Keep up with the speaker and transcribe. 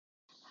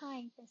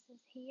Hi, this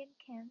is Hee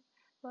Kim.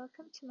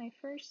 Welcome to my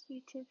first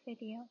YouTube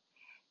video.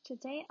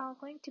 Today I'm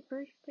going to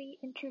briefly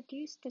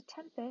introduce The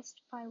Tempest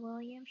by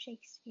William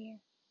Shakespeare.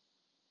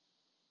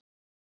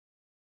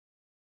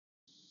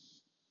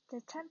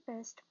 The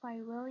Tempest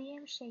by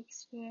William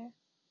Shakespeare.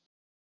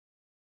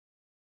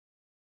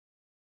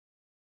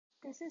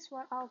 This is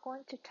what I'm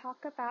going to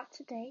talk about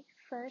today.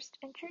 First,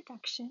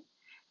 introduction,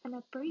 and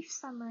a brief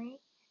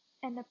summary,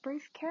 and a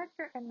brief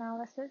character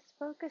analysis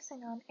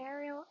focusing on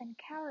Ariel and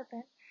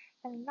Caliban,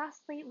 and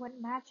lastly, what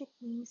magic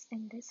means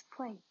in this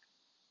play.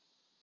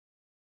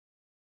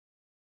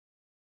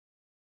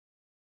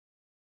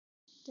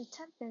 The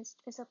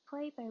Tempest is a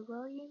play by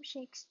William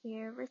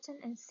Shakespeare written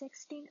in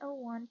 1601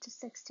 to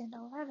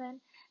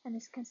 1611 and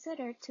is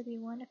considered to be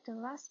one of the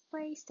last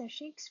plays that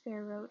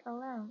Shakespeare wrote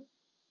alone.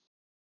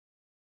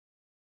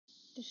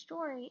 The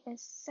story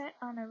is set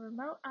on a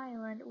remote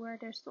island where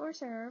the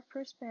sorcerer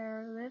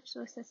Prospero lives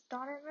with his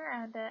daughter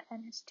Miranda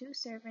and his two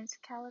servants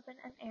Caliban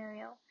and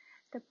Ariel.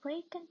 The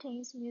play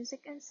contains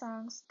music and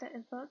songs that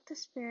evoke the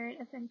spirit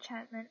of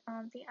enchantment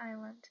on the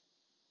island.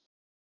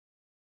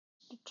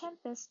 The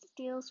Tempest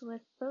deals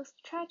with both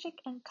tragic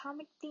and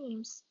comic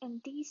themes,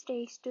 and these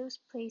days those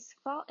plays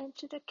fall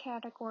into the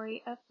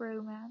category of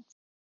romance.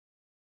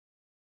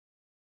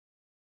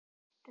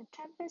 The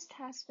Tempest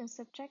has been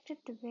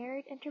subjected to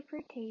varied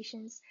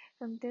interpretations,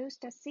 from those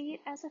that see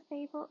it as a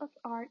fable of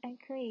art and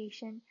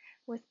creation,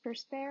 with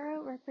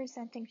Prospero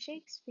representing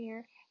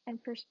Shakespeare,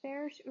 and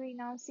Prospero's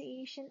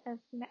renunciation of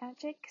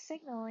magic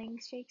signaling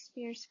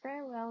Shakespeare's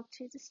farewell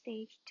to the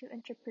stage, to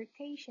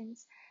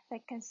interpretations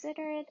that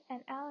consider it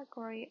an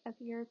allegory of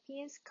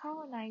Europeans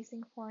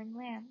colonizing foreign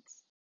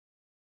lands.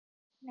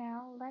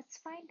 Now let's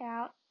find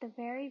out the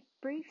very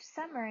brief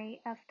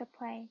summary of the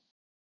play.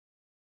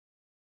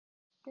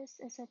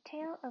 This is a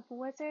tale of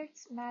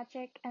wizards,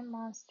 magic, and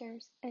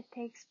monsters. It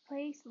takes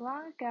place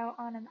long ago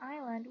on an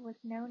island with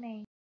no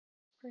name.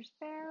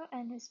 Prospero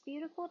and his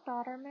beautiful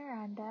daughter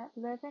Miranda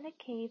live in a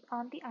cave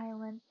on the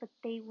island, but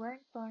they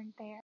weren't born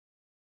there.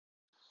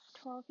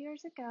 12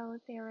 years ago,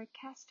 they were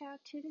cast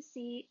out to the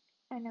sea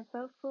in a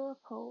boat full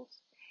of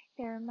holes.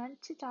 They were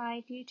meant to die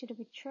due to the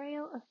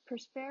betrayal of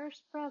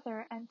Prospero's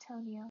brother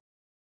Antonio.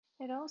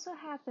 It also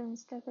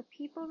happens that the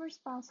people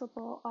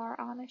responsible are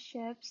on a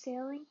ship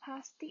sailing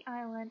past the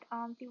island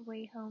on the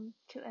way home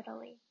to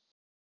Italy.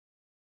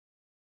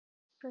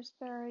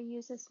 Prospero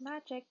uses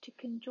magic to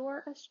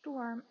conjure a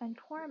storm and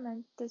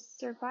torment the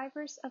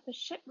survivors of a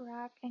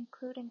shipwreck,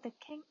 including the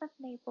King of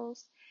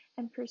Naples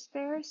and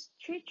Prospero's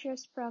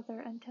treacherous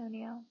brother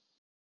Antonio.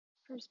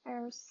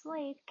 Prospero's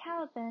slave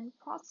Caliban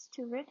plots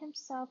to rid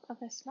himself of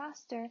his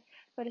master,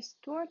 but is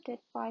thwarted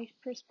by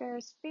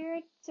Prospero's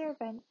spirit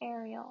servant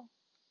Ariel.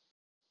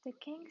 The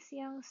king's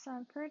young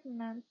son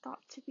Ferdinand,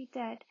 thought to be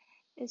dead,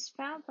 is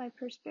found by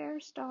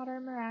Prospero's daughter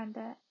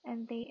Miranda,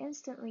 and they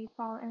instantly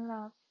fall in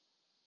love.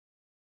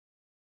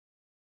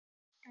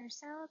 Their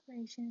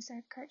celebrations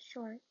are cut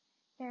short.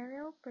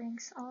 Ariel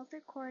brings all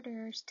the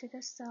courtiers to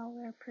the cell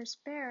where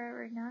Prospero,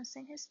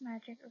 renouncing his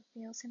magic,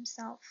 reveals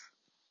himself.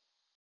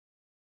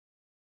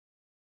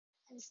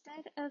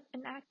 Instead of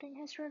enacting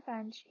his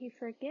revenge, he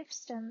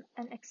forgives them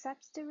and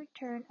accepts the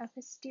return of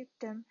his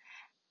dukedom,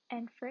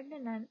 and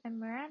Ferdinand and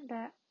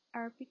Miranda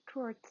are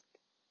betrothed.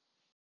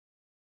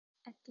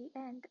 At the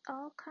end,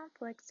 all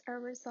conflicts are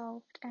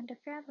resolved and the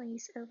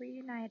families are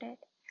reunited.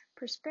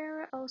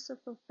 Prospero also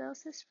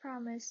fulfills his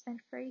promise and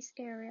frees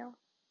Ariel.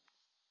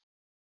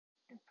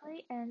 The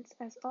play ends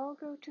as all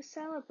go to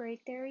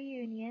celebrate their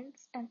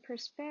reunions, and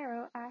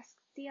Prospero asks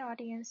the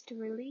audience to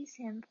release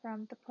him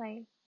from the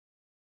play.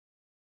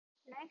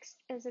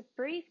 Next is a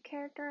brief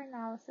character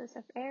analysis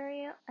of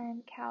Ariel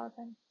and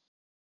Caliban.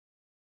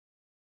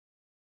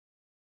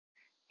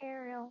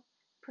 Ariel,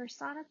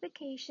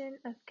 personification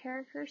of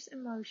character's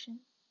emotion.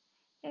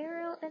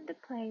 Ariel in the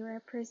play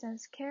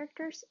represents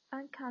characters'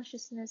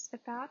 unconsciousness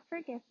about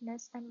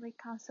forgiveness and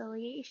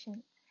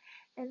reconciliation.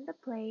 In the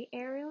play,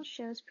 Ariel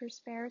shows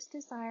Prospero's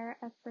desire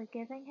of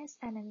forgiving his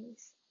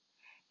enemies.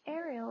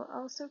 Ariel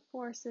also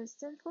forces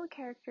sinful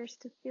characters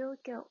to feel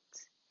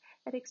guilt.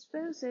 It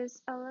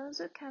exposes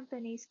Alonso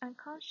Company's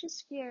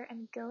unconscious fear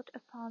and guilt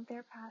upon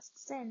their past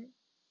sin.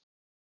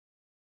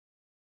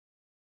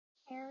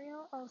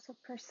 Ariel also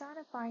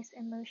personifies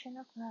emotion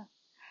of love.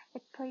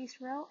 It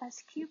plays role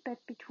as Cupid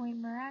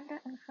between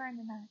Miranda and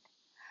Ferdinand.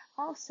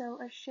 Also,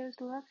 it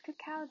shows love to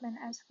Caliban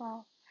as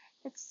well.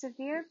 Its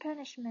severe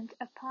punishment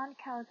upon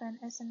Caliban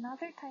is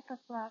another type of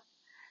love.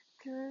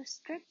 Through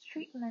strict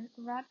treatment,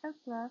 rod of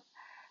love,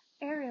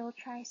 Ariel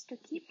tries to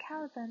keep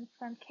Caliban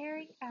from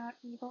carrying out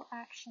evil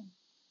action.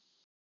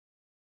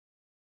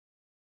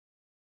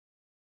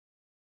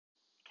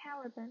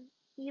 Caliban,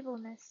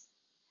 evilness.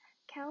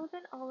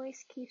 Caliban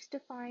always keeps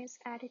defiance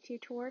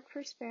attitude toward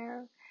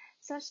Prospero.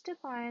 Such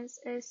defiance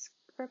is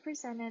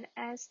represented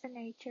as the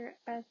nature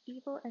of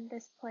evil in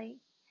this play.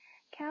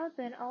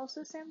 Caliban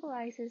also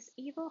symbolizes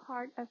evil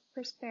heart of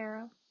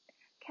Prospero.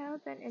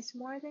 Caliban is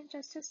more than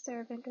just a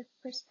servant of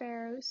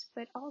Prospero's,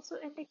 but also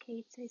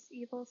indicates his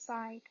evil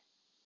side.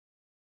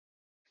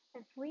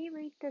 If we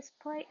read this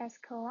play as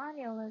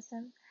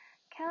colonialism,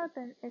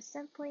 Caliban is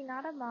simply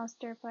not a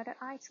monster but an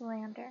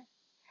Islander.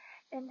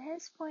 In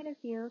his point of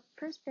view,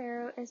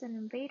 Prospero is an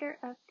invader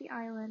of the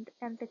island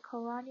and the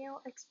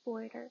colonial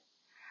exploiter.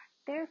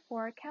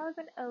 Therefore,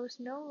 Caliban owes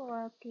no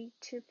loyalty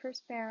to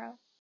Prospero.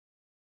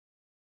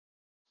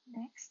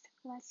 Next,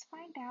 let's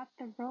find out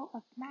the role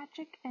of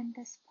magic in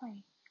this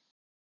play.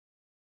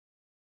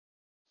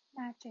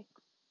 Magic.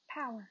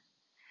 Power.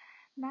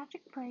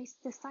 Magic plays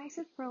a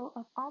decisive role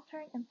of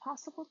altering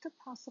impossible to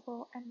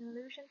possible and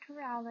illusion to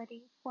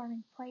reality,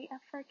 forming play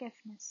of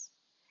forgiveness.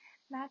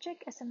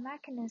 Magic is a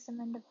mechanism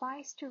and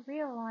device to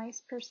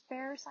realize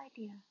Prospero's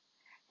idea.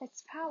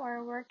 Its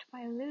power, worked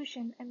by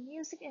illusion and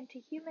music into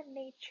human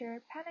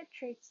nature,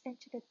 penetrates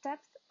into the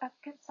depths of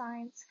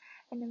conscience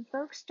and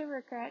invokes the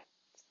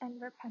regrets and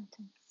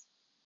repentance.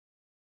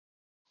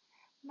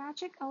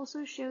 Magic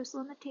also shows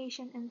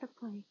limitation in the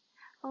play.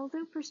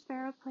 Although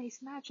Prospero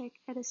plays magic,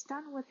 it is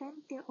done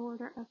within the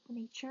order of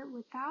nature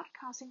without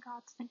causing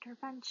God's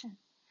intervention.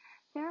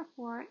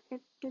 Therefore,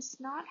 it does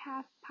not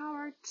have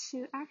power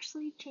to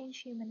actually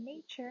change human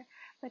nature,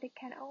 but it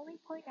can only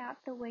point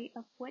out the way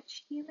of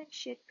which humans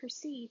should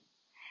proceed.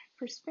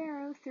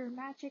 Prospero, through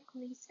magic,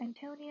 leads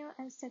Antonio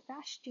and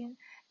Sebastian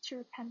to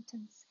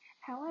repentance.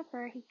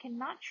 However, he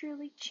cannot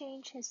truly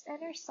change his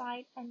inner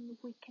side, and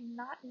we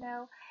cannot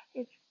know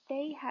if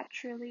they had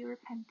truly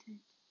repented.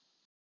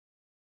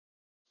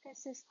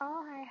 This is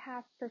all I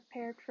have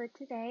prepared for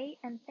today,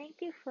 and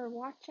thank you for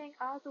watching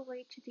all the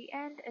way to the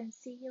end, and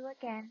see you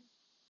again.